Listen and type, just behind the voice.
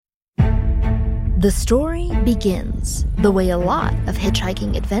The story begins the way a lot of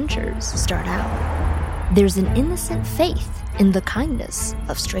hitchhiking adventures start out. There's an innocent faith in the kindness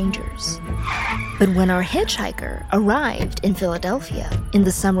of strangers. But when our hitchhiker arrived in Philadelphia in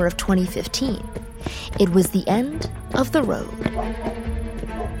the summer of 2015, it was the end of the road.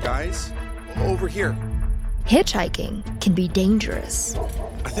 Guys, over here. Hitchhiking can be dangerous.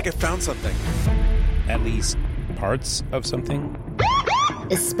 I think I found something. At least parts of something?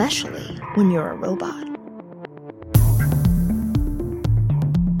 Especially when you're a robot.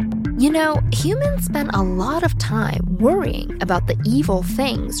 You know, humans spend a lot of time worrying about the evil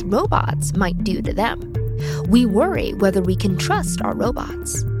things robots might do to them. We worry whether we can trust our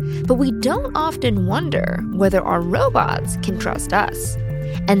robots, but we don't often wonder whether our robots can trust us.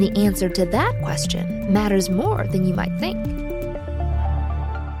 And the answer to that question matters more than you might think.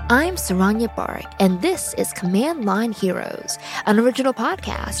 I'm Saranya Barak, and this is Command Line Heroes, an original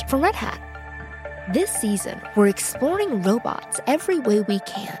podcast from Red Hat. This season, we're exploring robots every way we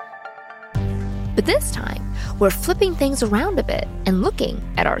can. But this time, we're flipping things around a bit and looking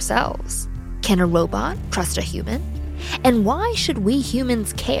at ourselves. Can a robot trust a human? And why should we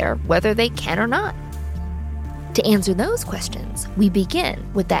humans care whether they can or not? To answer those questions, we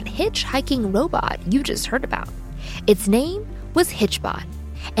begin with that hitchhiking robot you just heard about. Its name was Hitchbot,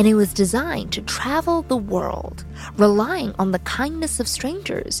 and it was designed to travel the world, relying on the kindness of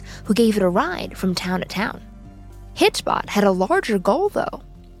strangers who gave it a ride from town to town. Hitchbot had a larger goal, though.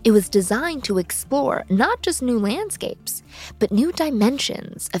 It was designed to explore not just new landscapes, but new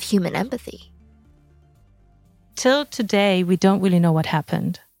dimensions of human empathy. Till today, we don't really know what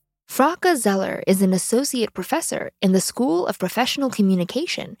happened. Frauke Zeller is an associate professor in the School of Professional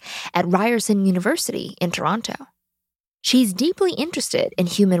Communication at Ryerson University in Toronto. She's deeply interested in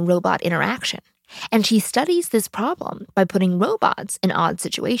human-robot interaction, and she studies this problem by putting robots in odd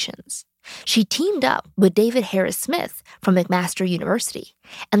situations. She teamed up with David Harris Smith from McMaster University,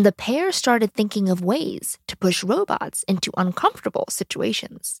 and the pair started thinking of ways to push robots into uncomfortable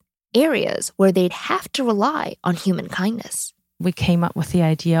situations, areas where they'd have to rely on human kindness. We came up with the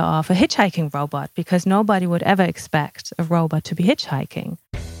idea of a hitchhiking robot because nobody would ever expect a robot to be hitchhiking.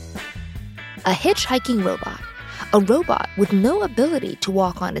 A hitchhiking robot. A robot with no ability to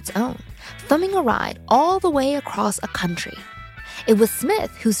walk on its own, thumbing a ride all the way across a country. It was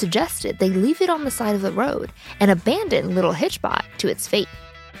Smith who suggested they leave it on the side of the road and abandon little Hitchbot to its fate.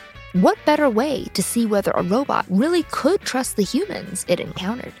 What better way to see whether a robot really could trust the humans it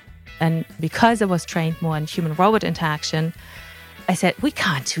encountered? And because I was trained more in human-robot interaction, I said, we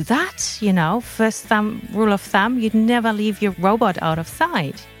can't do that. You know, rule of thumb, you'd never leave your robot out of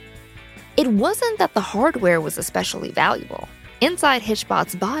sight. It wasn't that the hardware was especially valuable. Inside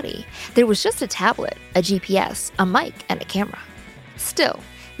Hitchbot's body, there was just a tablet, a GPS, a mic, and a camera. Still,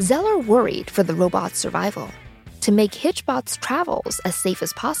 Zeller worried for the robot's survival. To make Hitchbot's travels as safe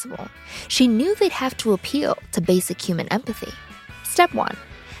as possible, she knew they'd have to appeal to basic human empathy. Step 1.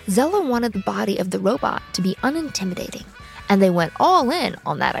 Zeller wanted the body of the robot to be unintimidating, and they went all in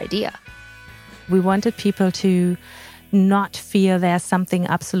on that idea. We wanted people to not fear there's something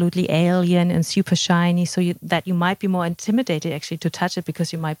absolutely alien and super shiny, so that you might be more intimidated actually to touch it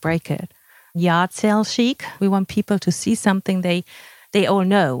because you might break it. Yard sale chic. We want people to see something they all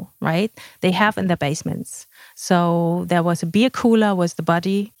know, right? They have in their basements. So there was a beer cooler was the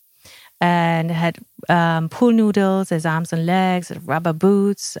body, and it had pool noodles as arms and legs, rubber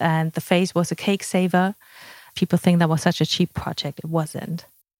boots, and the face was a cake saver. People think that was such a cheap project. It wasn't.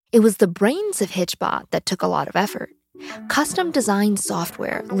 It was the brains of Hitchbot that took a lot of effort. Custom-designed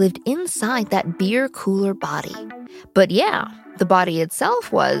software lived inside that beer cooler body. But yeah, the body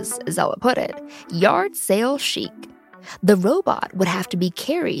itself was, as Zeller put it, yard sale chic. The robot would have to be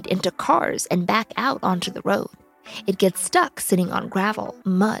carried into cars and back out onto the road. It gets stuck sitting on gravel,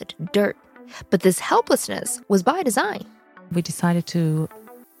 mud, dirt. But this helplessness was by design. We decided to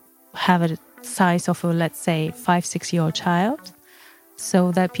have a size of a, let's say, 5-6-year-old child,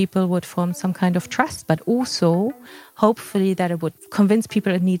 so that people would form some kind of trust, but also, hopefully, that it would convince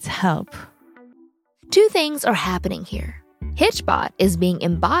people it needs help. Two things are happening here. Hitchbot is being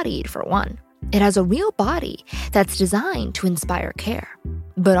embodied, for one. It has a real body that's designed to inspire care.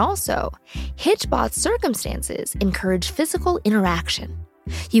 But also, Hitchbot's circumstances encourage physical interaction.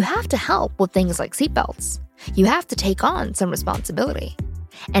 You have to help with things like seatbelts. You have to take on some responsibility.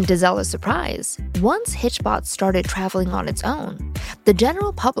 And to Zeller's surprise, once Hitchbot started traveling on its own, the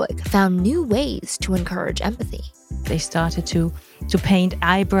general public found new ways to encourage empathy. They started to paint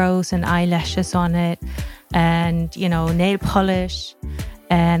eyebrows and eyelashes on it, and, nail polish.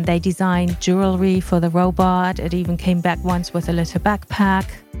 And they designed jewelry for the robot. It even came back once with a little backpack.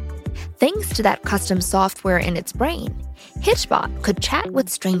 Thanks to that custom software in its brain, Hitchbot could chat with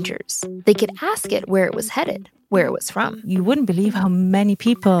strangers. They could ask it where it was headed, where it was from. You wouldn't believe how many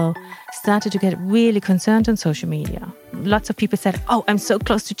people started to get really concerned on social media. Lots of people said, oh, I'm so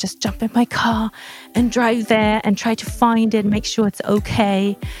close to just jump in my car and drive there and try to find it, make sure it's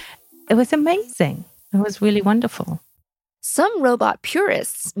okay. It was amazing. It was really wonderful. Some robot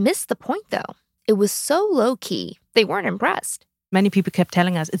purists missed the point, though. It was so low-key, they weren't impressed. Many people kept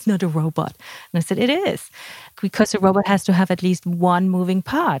telling us, it's not a robot. And I said, it is. Because a robot has to have at least one moving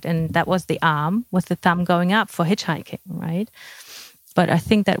part. And that was the arm with the thumb going up for hitchhiking, right? But I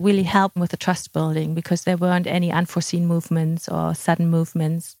think that really helped with the trust building because there weren't any unforeseen movements or sudden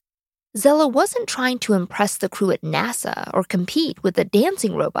movements. Zella wasn't trying to impress the crew at NASA or compete with the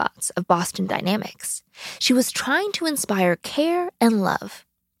dancing robots of Boston Dynamics. She was trying to inspire care and love.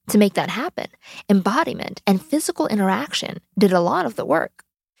 To make that happen, embodiment and physical interaction did a lot of the work.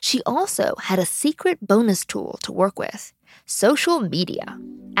 She also had a secret bonus tool to work with: social media.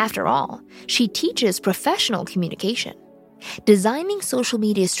 After all, she teaches professional communication. Designing social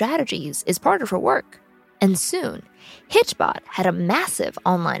media strategies is part of her work. And soon, Hitchbot had a massive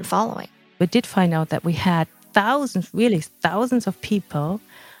online following. We did find out that we had thousands of people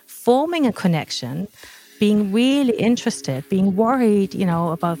forming a connection, being really interested, being worried,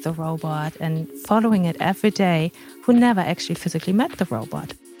 about the robot and following it every day, who never actually physically met the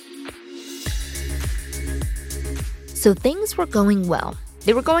robot. So things were going well.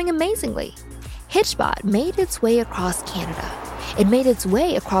 They were going amazingly. Hitchbot made its way across Canada. It made its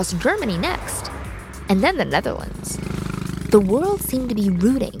way across Germany next, and then the Netherlands. The world seemed to be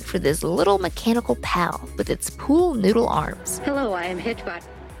rooting for this little mechanical pal with its pool noodle arms. Hello, I am Hitchbot.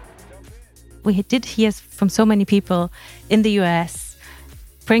 We did hear from so many people in the US,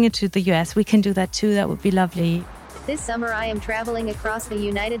 bring it to the US. We can do that too. That would be lovely. This summer I am traveling across the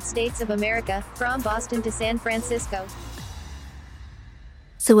United States of America, from Boston to San Francisco.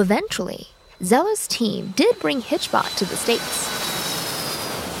 So eventually, Zella's team did bring Hitchbot to the States.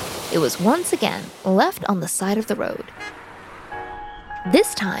 It was once again left on the side of the road.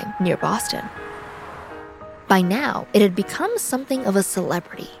 This time near Boston. By now, it had become something of a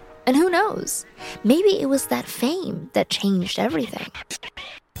celebrity. And who knows, maybe it was that fame that changed everything.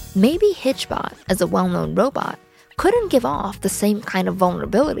 Maybe Hitchbot, as a well-known robot, couldn't give off the same kind of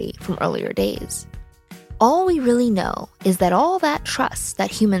vulnerability from earlier days. All we really know is that all that trust that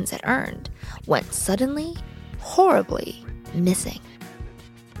humans had earned went suddenly, horribly missing.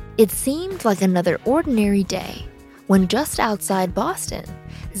 It seemed like another ordinary day when just outside Boston,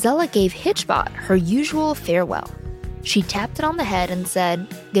 Zella gave Hitchbot her usual farewell. She tapped it on the head and said,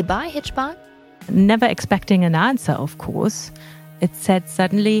 "Goodbye, Hitchbot." Never expecting an answer, of course. It said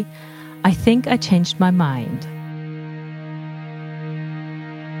suddenly, "I think I changed my mind."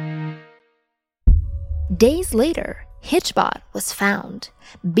 Days later, Hitchbot was found,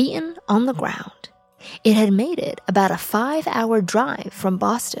 beaten on the ground. It had made it about a 5-hour drive from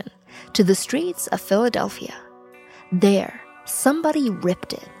Boston to the streets of Philadelphia. There, somebody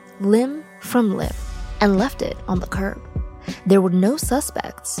ripped it, limb from limb, and left it on the curb. There were no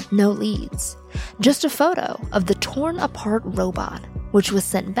suspects, no leads, just a photo of the torn-apart robot, which was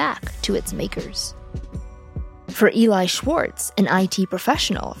sent back to its makers. For Eli Schwartz, an IT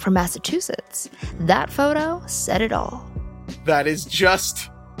professional from Massachusetts, that photo said it all. That is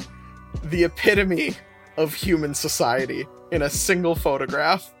just the epitome of human society in a single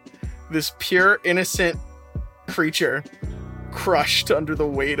photograph. This pure, innocent creature crushed under the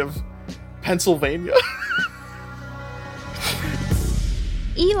weight of Pennsylvania.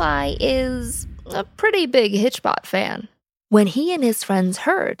 Eli is a pretty big Hitchbot fan. When he and his friends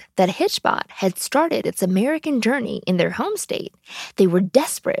heard that Hitchbot had started its American journey in their home state, they were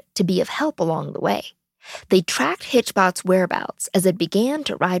desperate to be of help along the way. They tracked Hitchbot's whereabouts as it began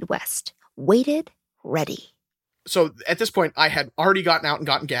to ride west, waited, ready. So at this point, I had already gotten out and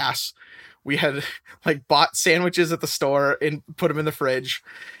gotten gas. We had bought sandwiches at the store and put them in the fridge.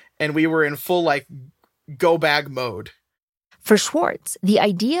 And we were in full go bag mode. For Schwartz, the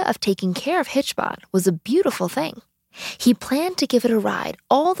idea of taking care of Hitchbot was a beautiful thing. He planned to give it a ride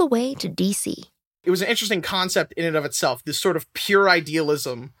all the way to DC. It was an interesting concept in and of itself, this sort of pure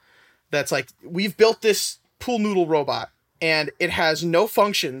idealism that's we've built this pool noodle robot and it has no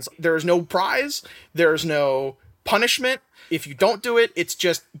functions. There's no prize. There's no punishment. If you don't do it, it's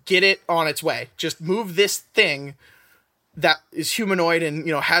just get it on its way. Just move this thing that is humanoid and,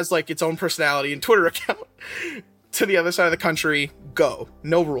 has its own personality and Twitter account to the other side of the country. Go.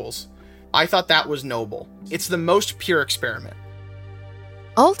 No rules. I thought that was noble. It's the most pure experiment.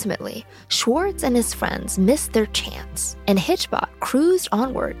 Ultimately, Schwartz and his friends missed their chance, and Hitchbot cruised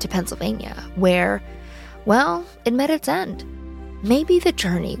onward to Pennsylvania, where, well, it met its end. Maybe the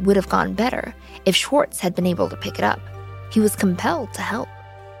journey would have gone better if Schwartz had been able to pick it up. He was compelled to help.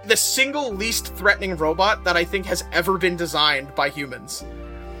 The single least threatening robot that I think has ever been designed by humans.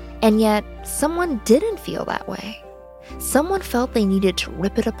 And yet, someone didn't feel that way. Someone felt they needed to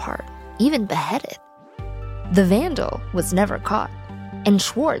rip it apart, even behead it. The vandal was never caught, and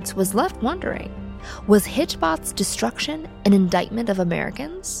Schwartz was left wondering, was Hitchbot's destruction an indictment of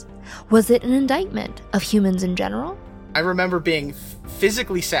Americans? Was it an indictment of humans in general? I remember being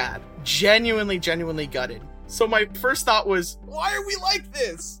physically sad, genuinely gutted. So my first thought was, why are we like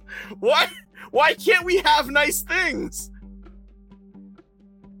this? Why can't we have nice things?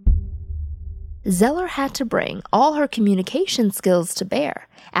 Zeller had to bring all her communication skills to bear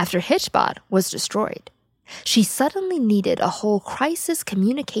after Hitchbot was destroyed. She suddenly needed a whole crisis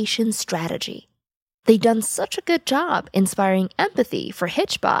communication strategy. They'd done such a good job inspiring empathy for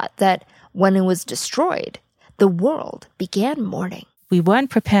Hitchbot that when it was destroyed, the world began mourning. We weren't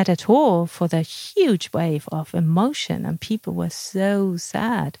prepared at all for the huge wave of emotion, and people were so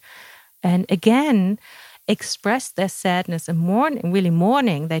sad. And again, expressed their sadness and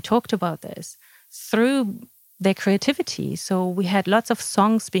mourning. They talked about this through their creativity. So we had lots of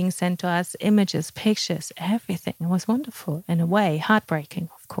songs being sent to us, images, pictures, everything. It was wonderful, in a way, heartbreaking,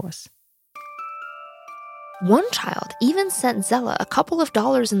 of course. One child even sent Zella a couple of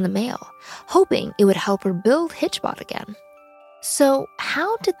dollars in the mail, hoping it would help her build Hitchbot again. So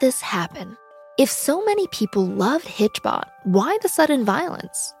how did this happen? If so many people loved Hitchbot, why the sudden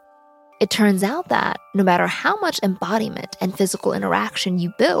violence? It turns out that no matter how much embodiment and physical interaction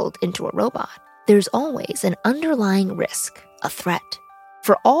you build into a robot, there's always an underlying risk, a threat.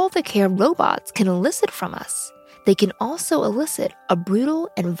 For all the care robots can elicit from us, they can also elicit a brutal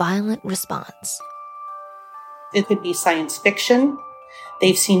and violent response. It could be science fiction.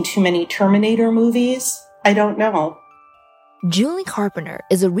 They've seen too many Terminator movies. I don't know. Julie Carpenter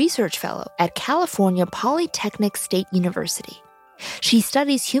is a research fellow at California Polytechnic State University. She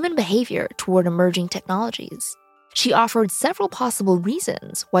studies human behavior toward emerging technologies. She offered several possible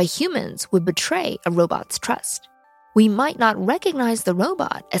reasons why humans would betray a robot's trust. We might not recognize the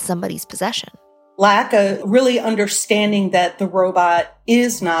robot as somebody's possession. Lack of really understanding that the robot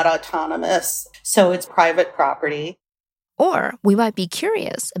is not autonomous, so it's private property. Or we might be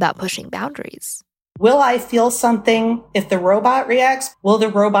curious about pushing boundaries. Will I feel something if the robot reacts? Will the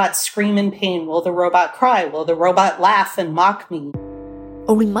robot scream in pain? Will the robot cry? Will the robot laugh and mock me?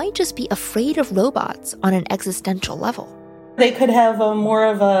 Or we might just be afraid of robots on an existential level. They could have more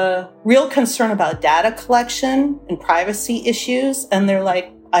of a real concern about data collection and privacy issues, and they're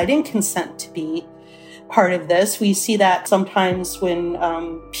like, I didn't consent to be part of this. We see that sometimes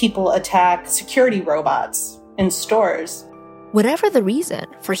when people attack security robots in stores. Whatever the reason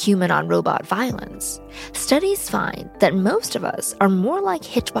for human-on-robot violence, studies find that most of us are more like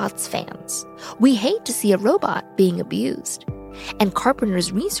Hitchbot's fans. We hate to see a robot being abused. And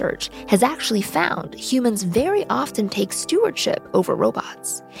Carpenter's research has actually found humans very often take stewardship over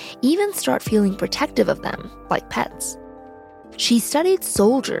robots, even start feeling protective of them like pets. She studied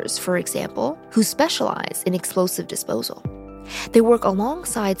soldiers, for example, who specialize in explosive disposal. They work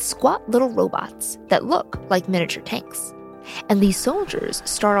alongside squat little robots that look like miniature tanks. And these soldiers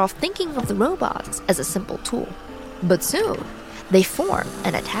start off thinking of the robots as a simple tool. But soon, they form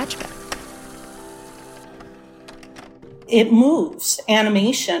an attachment. It moves.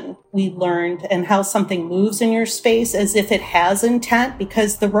 Animation, we learned, and how something moves in your space as if it has intent,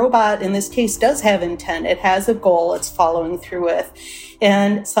 because the robot, in this case, does have intent. It has a goal it's following through with.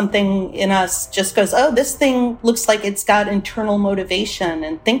 And something in us just goes, oh, this thing looks like it's got internal motivation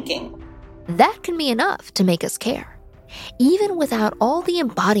and thinking. That can be enough to make us care, even without all the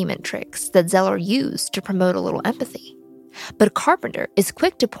embodiment tricks that Zeller used to promote a little empathy. But Carpenter is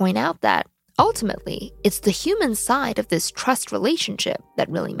quick to point out that, ultimately, it's the human side of this trust relationship that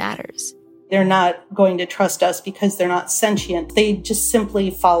really matters. They're not going to trust us because they're not sentient. They just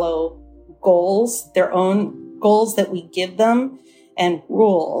simply follow goals, their own goals that we give them, and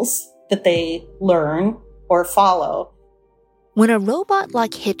rules that they learn or follow. When a robot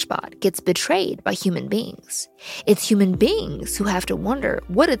like Hitchbot gets betrayed by human beings, it's human beings who have to wonder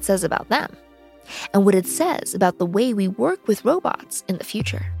what it says about them and what it says about the way we work with robots in the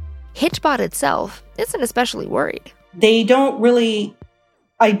future. Hitchbot itself isn't especially worried. They don't really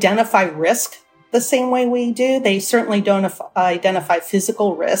identify risk the same way we do. They certainly don't identify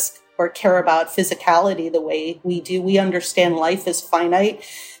physical risk or care about physicality the way we do. We understand life is finite,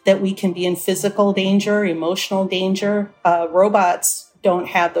 that we can be in physical danger, emotional danger. Robots don't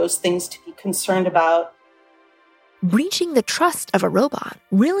have those things to be concerned about. Breaching the trust of a robot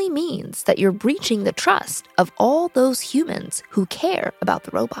really means that you're breaching the trust of all those humans who care about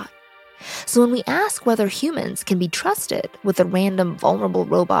the robot. So when we ask whether humans can be trusted with a random vulnerable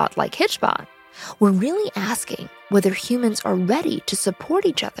robot like Hitchbot, we're really asking whether humans are ready to support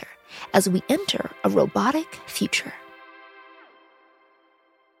each other as we enter a robotic future.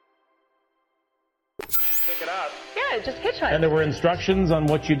 Pick it up. Yeah, just hitchhike. And there were instructions on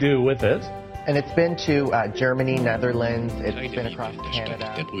what you do with it. And it's been to Germany, Netherlands, it's been across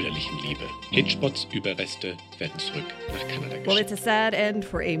Canada. Der brüderlichen Liebe. Hitchbots Überreste werden zurück nach Kanada geschickt. Well, it's a sad end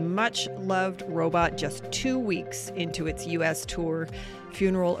for a much-loved robot just 2 weeks into its U.S. tour.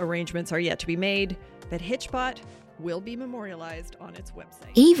 Funeral arrangements are yet to be made, but Hitchbot will be memorialized on its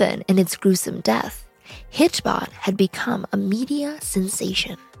website. Even in its gruesome death, Hitchbot had become a media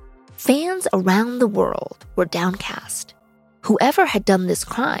sensation. Fans around the world were downcast. Whoever had done this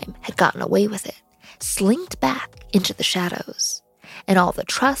crime had gotten away with it, slinked back into the shadows, and all the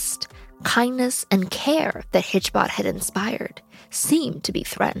trust, kindness, and care that Hitchbot had inspired seemed to be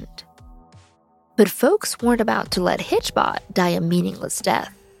threatened. But folks weren't about to let Hitchbot die a meaningless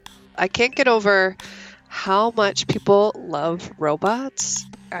death. I can't get over how much people love robots.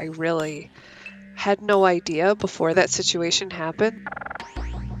 I really had no idea before that situation happened.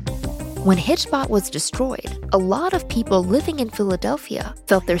 When Hitchbot was destroyed, a lot of people living in Philadelphia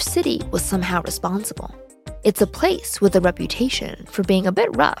felt their city was somehow responsible. It's a place with a reputation for being a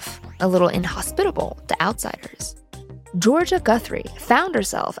bit rough, a little inhospitable to outsiders. Georgia Guthrie found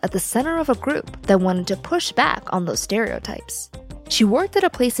herself at the center of a group that wanted to push back on those stereotypes. She worked at a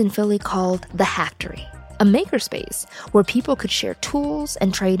place in Philly called The Hacktory, a makerspace where people could share tools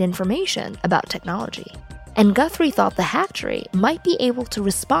and trade information about technology. And Guthrie thought The Hacktory might be able to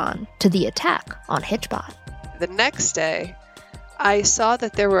respond to the attack on Hitchbot. The next day, I saw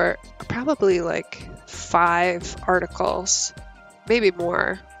that there were probably like 5 articles, maybe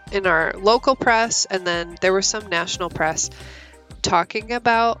more, in our local press, and then there was some national press talking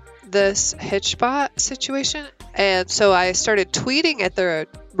about this Hitchbot situation. And so I started tweeting at the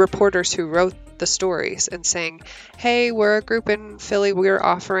reporters who wrote the stories and saying, hey, we're a group in Philly, we're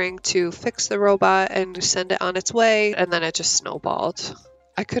offering to fix the robot and send it on its way. And then it just snowballed.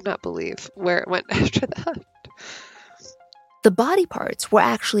 I could not believe where it went after that. The body parts were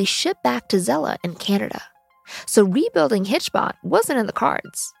actually shipped back to Zella in Canada. So rebuilding Hitchbot wasn't in the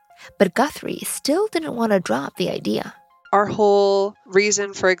cards. But Guthrie still didn't want to drop the idea. Our whole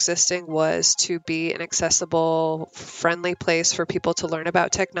reason for existing was to be an accessible, friendly place for people to learn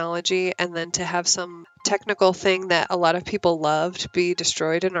about technology, and then to have some technical thing that a lot of people loved be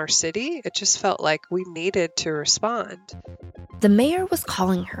destroyed in our city. It just felt like we needed to respond. The mayor was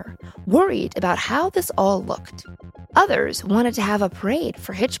calling her, worried about how this all looked. Others wanted to have a parade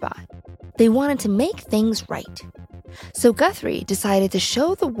for Hitchbot. They wanted to make things right. So Guthrie decided to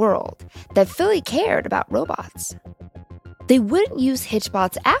show the world that Philly cared about robots. They wouldn't use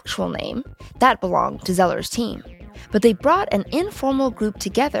Hitchbot's actual name, that belonged to Zeller's team, but they brought an informal group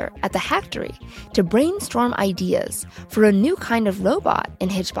together at the Hacktory to brainstorm ideas for a new kind of robot in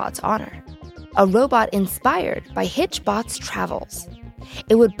Hitchbot's honor. A robot inspired by Hitchbot's travels.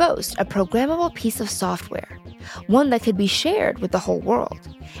 It would boast a programmable piece of software, one that could be shared with the whole world,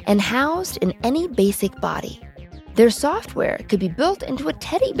 and housed in any basic body. Their software could be built into a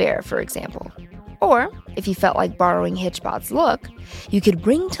teddy bear, for example. Or, if you felt like borrowing Hitchbot's look, you could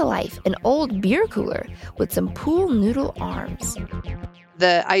bring to life an old beer cooler with some pool noodle arms.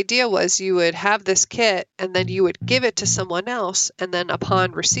 The idea was you would have this kit and then you would give it to someone else, and then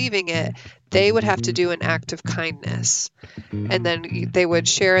upon receiving it, they would have to do an act of kindness. And then they would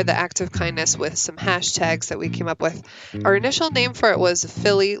share the act of kindness with some hashtags that we came up with. Our initial name for it was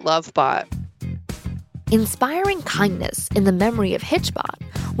Philly Lovebot. Inspiring kindness in the memory of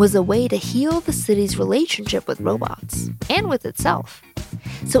Hitchbot was a way to heal the city's relationship with robots and with itself.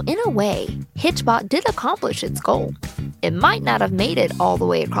 So in a way, Hitchbot did accomplish its goal. It might not have made it all the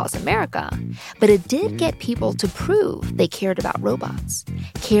way across America, but it did get people to prove they cared about robots,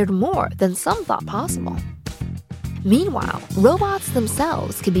 cared more than some thought possible. Meanwhile, robots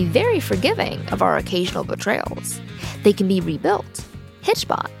themselves can be very forgiving of our occasional betrayals. They can be rebuilt.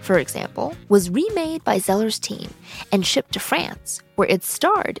 Hitchbot, for example, was remade by Zeller's team and shipped to France, where it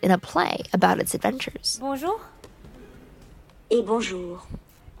starred in a play about its adventures. Bonjour. Et bonjour.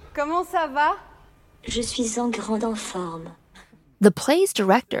 Comment ça va? Je suis en grande forme. The play's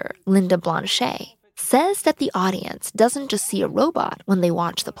director, Linda Blanchet, says that the audience doesn't just see a robot when they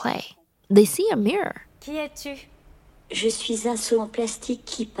watch the play. They see a mirror. Qui es-tu? Je suis un seau en plastique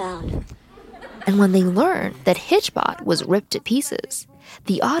qui parle. And when they learned that Hitchbot was ripped to pieces,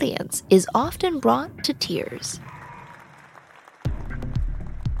 the audience is often brought to tears.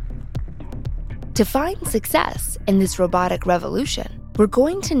 To find success in this robotic revolution, we're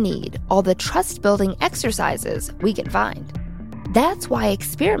going to need all the trust-building exercises we can find. That's why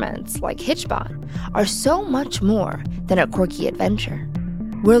experiments like Hitchbot are so much more than a quirky adventure.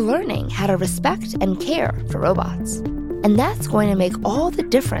 We're learning how to respect and care for robots. And that's going to make all the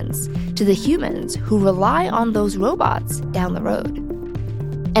difference to the humans who rely on those robots down the road.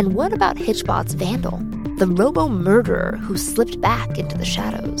 And what about Hitchbot's Vandal, the robo-murderer who slipped back into the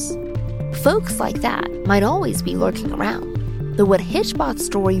shadows? Folks like that might always be lurking around. But what Hitchbot's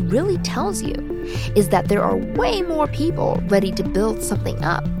story really tells you is that there are way more people ready to build something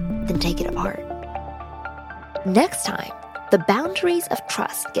up than take it apart. Next time, the boundaries of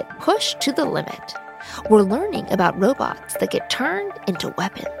trust get pushed to the limit. We're learning about robots that get turned into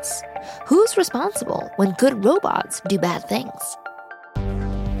weapons. Who's responsible when good robots do bad things?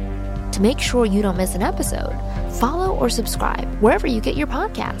 To make sure you don't miss an episode, follow or subscribe wherever you get your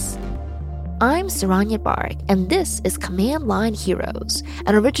podcasts. I'm Saranya Barik, and this is Command Line Heroes,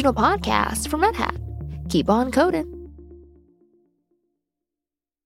 an original podcast from Red Hat. Keep on coding.